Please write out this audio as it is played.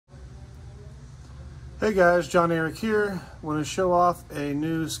Hey guys, John Eric here. I want to show off a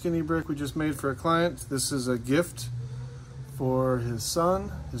new skinny brick we just made for a client. This is a gift for his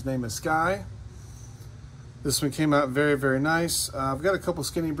son. His name is Sky. This one came out very, very nice. I've got a couple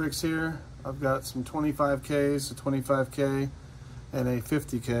skinny bricks here. I've got some 25Ks, a 25K, and a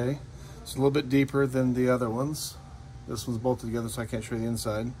 50K. It's a little bit deeper than the other ones. This one's bolted together so I can't show you the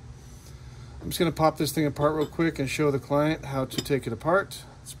inside. I'm just going to pop this thing apart real quick and show the client how to take it apart.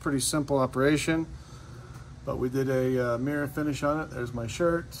 It's a pretty simple operation. But we did a mirror finish on it. There's my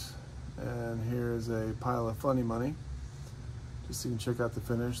shirt, and here's a pile of funny money. Just so you can check out the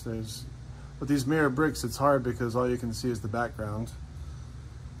finish. With these mirror bricks, it's hard because all you can see is the background.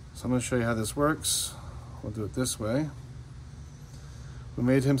 So I'm going to show you how this works. We'll do it this way. We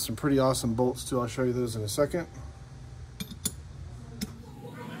made him some pretty awesome bolts too. I'll show you those in a second.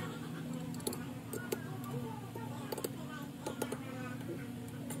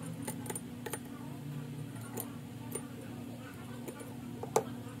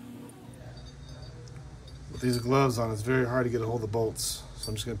 With these gloves on, it's very hard to get a hold of the bolts, so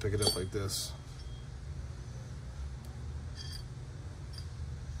I'm just going to pick it up like this.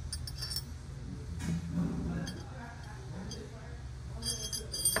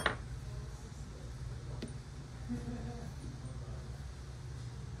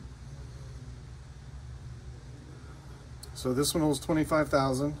 So this one holds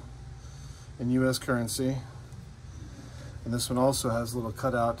 25,000 in US currency. And this one also has a little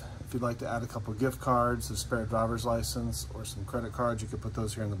cutout. If you'd like to add a couple gift cards, a spare driver's license, or some credit cards, you could put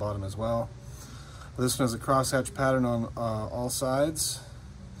those here in the bottom as well. This one has a crosshatch pattern on all sides,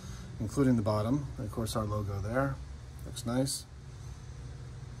 including the bottom. And of course, our logo there. Looks nice.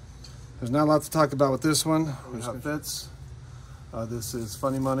 There's not a lot to talk about with this one. Here's how it fits. This is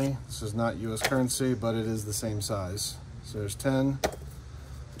funny money. This is not US currency, but it is the same size. So there's 10,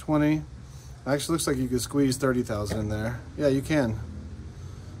 20. Actually looks like you could squeeze 30,000 in there. Yeah, you can.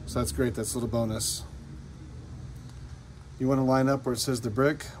 So that's great, that's a little bonus. You want to line up where it says the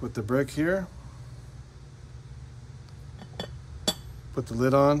brick with the brick here. Put the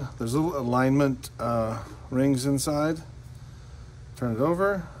lid on. There's little alignment rings inside. Turn it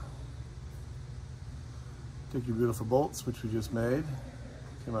over. Take your beautiful bolts, which we just made.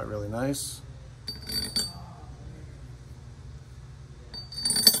 Came out really nice.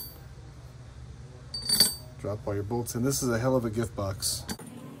 Drop all your bolts in. This is a hell of a gift box.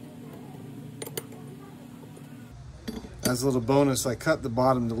 As a little bonus, I cut the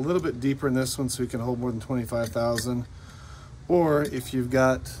bottom a little bit deeper in this one so you can hold more than 25,000. Or if you've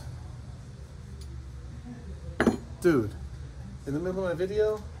got, dude, in the middle of my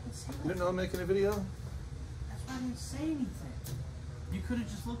video, you didn't know I'm making a video? That's why I didn't say anything. You could have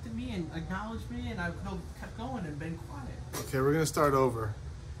just looked at me and acknowledged me, and I could have kept going and been quiet. Okay, we're gonna start over.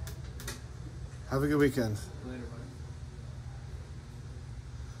 Have a good weekend. Later, buddy.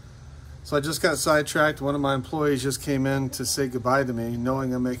 So I just got sidetracked. One of my employees just came in to say goodbye to me,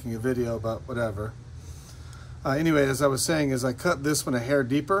 knowing I'm making a video about whatever. Anyway, as I was saying, is I cut this one a hair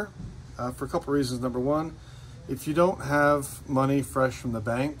deeper for a couple reasons. Number one, if you don't have money fresh from the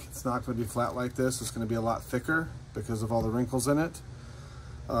bank, it's not going to be flat like this. It's going to be a lot thicker because of all the wrinkles in it.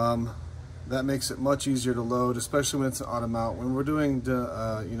 That makes it much easier to load, especially when it's an auto mount. When we're doing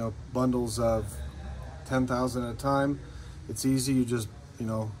bundles of 10,000 at a time, it's easy. You just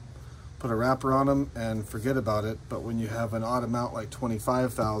put a wrapper on them and forget about it. But when you have an auto mount like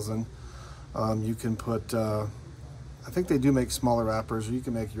 25,000, you can put, I think they do make smaller wrappers, or you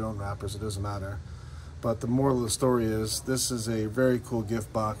can make your own wrappers, it doesn't matter. But the moral of the story is, this is a very cool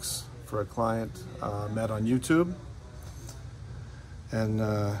gift box for a client met on YouTube. And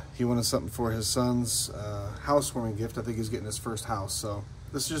he wanted something for his son's housewarming gift. I think he's getting his first house. So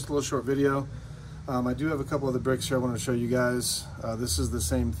this is just a little short video. I do have a couple of the bricks here I want to show you guys. This is the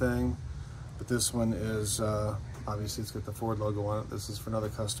same thing, but this one is, obviously it's got the Ford logo on it. This is for another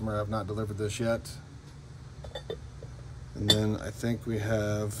customer. I have not delivered this yet. And then I think we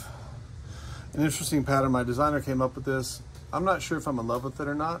have an interesting pattern. My designer came up with this. I'm not sure if I'm in love with it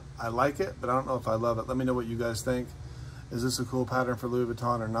or not. I like it, but I don't know if I love it. Let me know what you guys think. Is this a cool pattern for Louis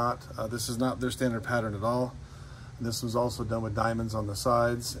Vuitton or not? This is not their standard pattern at all. And this was also done with diamonds on the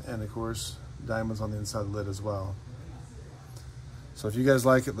sides, and of course, diamonds on the inside of the lid as well. So if you guys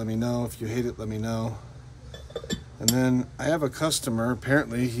like it, let me know. If you hate it, let me know. And then I have a customer,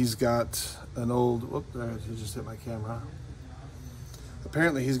 apparently he's got an old, whoop, there, you just hit my camera.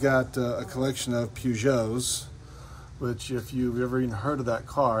 Apparently he's got a collection of Peugeots, which if you've ever even heard of that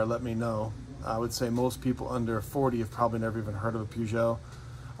car, let me know. I would say most people under 40 have probably never even heard of a Peugeot.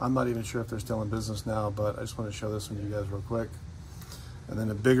 I'm not even sure if they're still in business now, but I just want to show this one to you guys real quick. And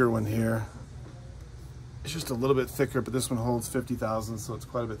then a bigger one here. It's just a little bit thicker, but this one holds 50,000, so it's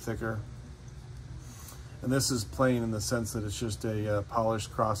quite a bit thicker. And this is plain in the sense that it's just a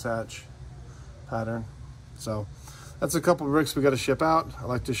polished crosshatch pattern. So that's a couple of bricks we got to ship out. I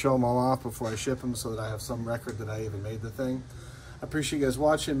like to show them all off before I ship them so that I have some record that I even made the thing. I appreciate you guys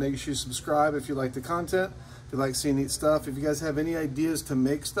watching. Make sure you subscribe if you like the content, if you like seeing neat stuff. If you guys have any ideas to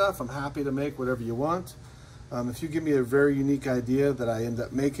make stuff, I'm happy to make whatever you want. If you give me a very unique idea that I end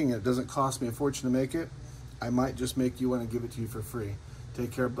up making, and it doesn't cost me a fortune to make it, I might just make you one and give it to you for free.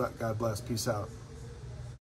 Take care, God bless, peace out.